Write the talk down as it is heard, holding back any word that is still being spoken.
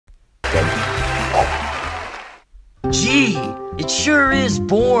Gee, it sure is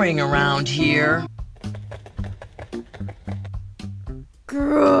boring around here.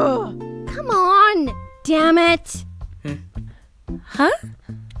 Grr. Come on! Damn it! Huh?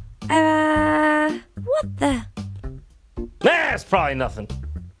 What the? That's probably nothing.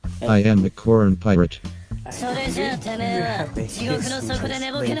 I am a corn pirate. Sorry.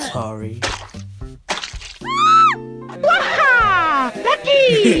 Waha!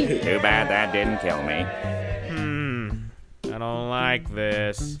 Lucky! Too bad that didn't kill me. I don't like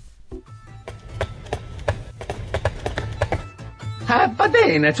this. Va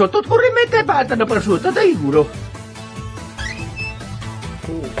bene, sotto corrimete patano prosciutto dai duro.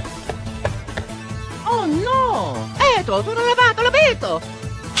 Oh no! Sono lavato l'abito!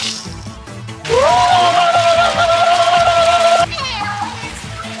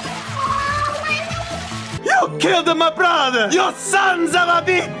 You killed my brother! You sons of a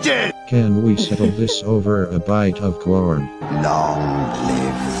bitch! Can we settle this over a bite of corn? Long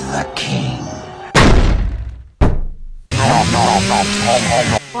live the king.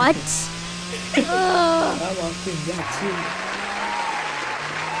 What?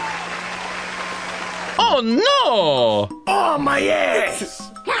 Oh no! Oh my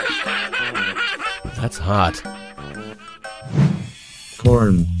ass! That's hot.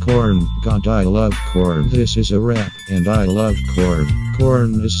 Corn, God I love corn. This is a rap, and I love corn.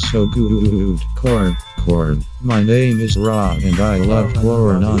 Corn is so good. Corn. My name is Ra, and I love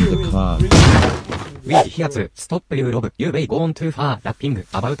corn on the cob. Stop you love, you may go on too far, rapping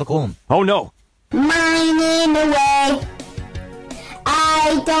about corn. Oh no! Mine in the way.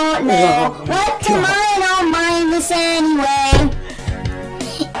 I don't know what to mine, I'll mine this anyway.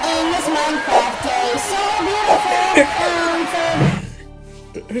 In this Minecraft day, so beautiful.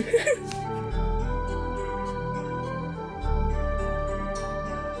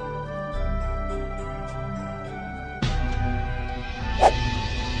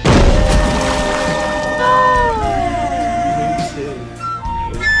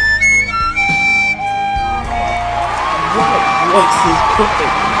 What's he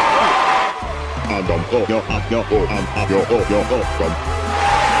cooking?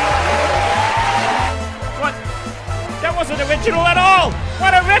 What? That wasn't original at all!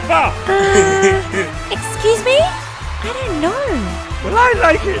 What a rip-off! Excuse me? I don't know. Well, I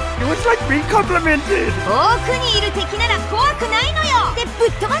like it. It was like being complimented. 遠くにいる敵なら怖くないのよ。で、ぶ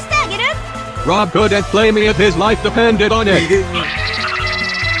っ飛ばしてあげる。Rob couldn't play me if his life depended on it.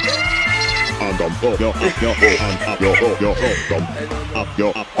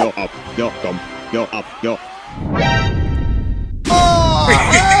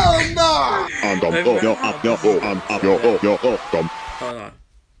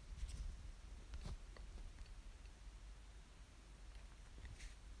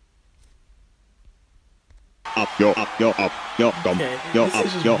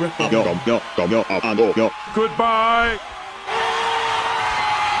 Goodbye!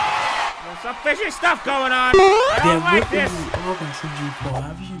 There's some fishy stuff going on! I don't like this! SMG4,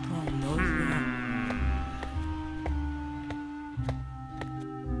 have you not noticed that?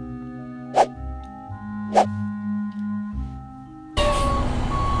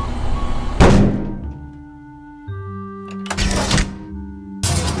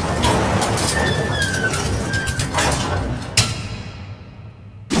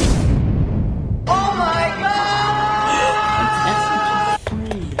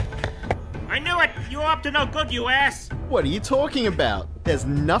 Up to no good, you ass! What are you talking about? There's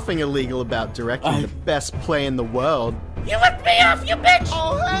nothing illegal about directing the best play in the world. You ripped me off, you bitch!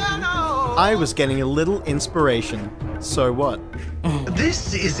 Oh, hell no! I was getting a little inspiration. So what?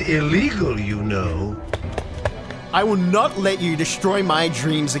 This is illegal, you know. I will not let you destroy my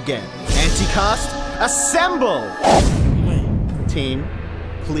dreams again. Anticast, assemble! Team,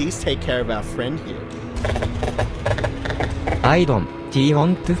 please take care of our friend here. I don't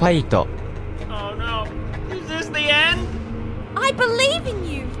want to fight. Oh no. Is this the end? I believe in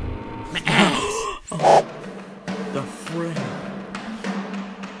you. The friend.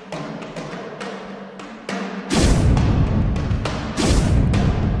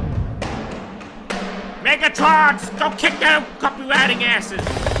 Megatrons! Go kick their copywriting asses!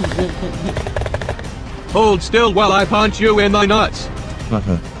 Hold still while I punch you in the nuts.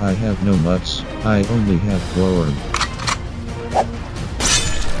 Haha, I have no nuts. I only have corn.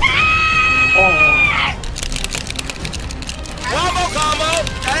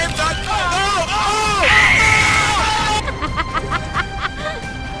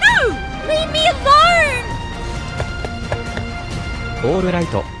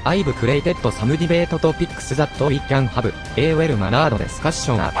 Alright, I've created some debate topics that we can have a well-mannered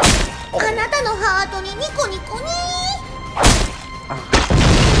discussion. あなたのハートにニコニコに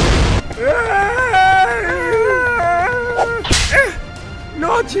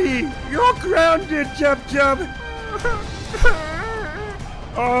Naughty! You're grounded, Jub Jub!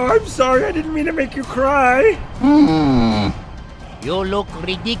 Oh, I'm sorry, I didn't mean to make you cry! You look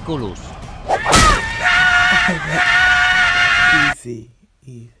ridiculous. Easy.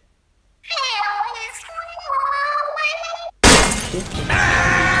 Easy.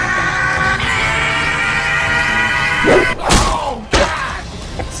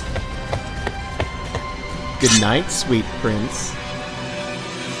 Good night, sweet prince.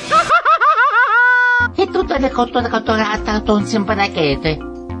 E tutte le cotture cotturate non si imparachete.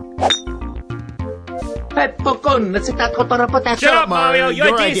 E pocon, si sta cottura potato. Shut up, Mario!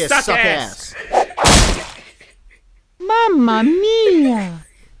 Your idea suck ass! Mamma mia!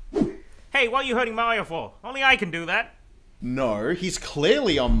 Hey, what are you hurting Mario for? Only I can do that. No, he's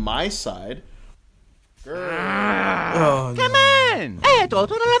clearly on my side. Oh, Come on!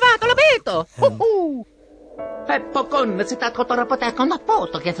 Tutto lavato, l'abito! E pocon, si sta cottura potato una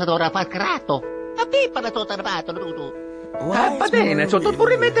foto che si dovrà far creato. A pipa la tutto lavato, Ludo. Va bene, tutto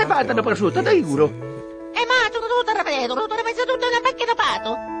corrimete fatta da prosciutto, dai giuro. E ma tutto ripeto, tutto ripeto, tutto una pacchia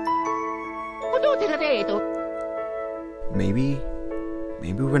pato. Tutti ripeto. Maybe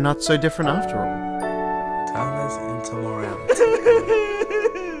we're not so different after all. Talents into morality.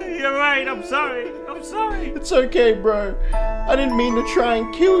 You're right, I'm sorry. I'm sorry. It's okay, bro. I didn't mean to try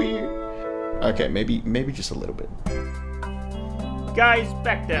and kill you. Okay, maybe just a little bit. Guys,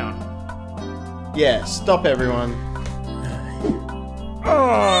 back down. Yeah, stop everyone.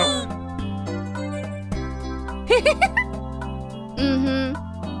 Oh. Mm-hmm.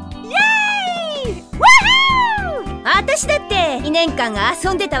 Yay! Woohoo! 私だって2年間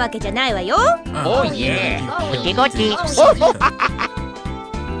遊んでたわけじゃないわよ。Oh yeah! Gochi gochi!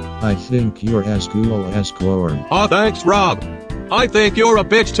 I think you're as cool as corn. Aw, thanks, Rob. I think you're a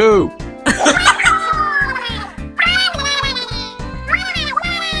bitch too.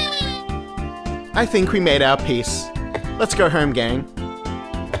 I think we made our peace. Let's go home, gang.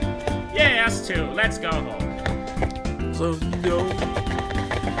 Yeah, us too. Let's go home. So, yo.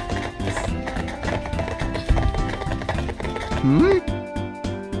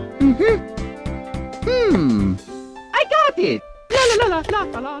 I got it! La la la la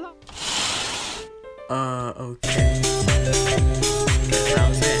la la la. Okay. That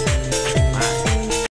was it.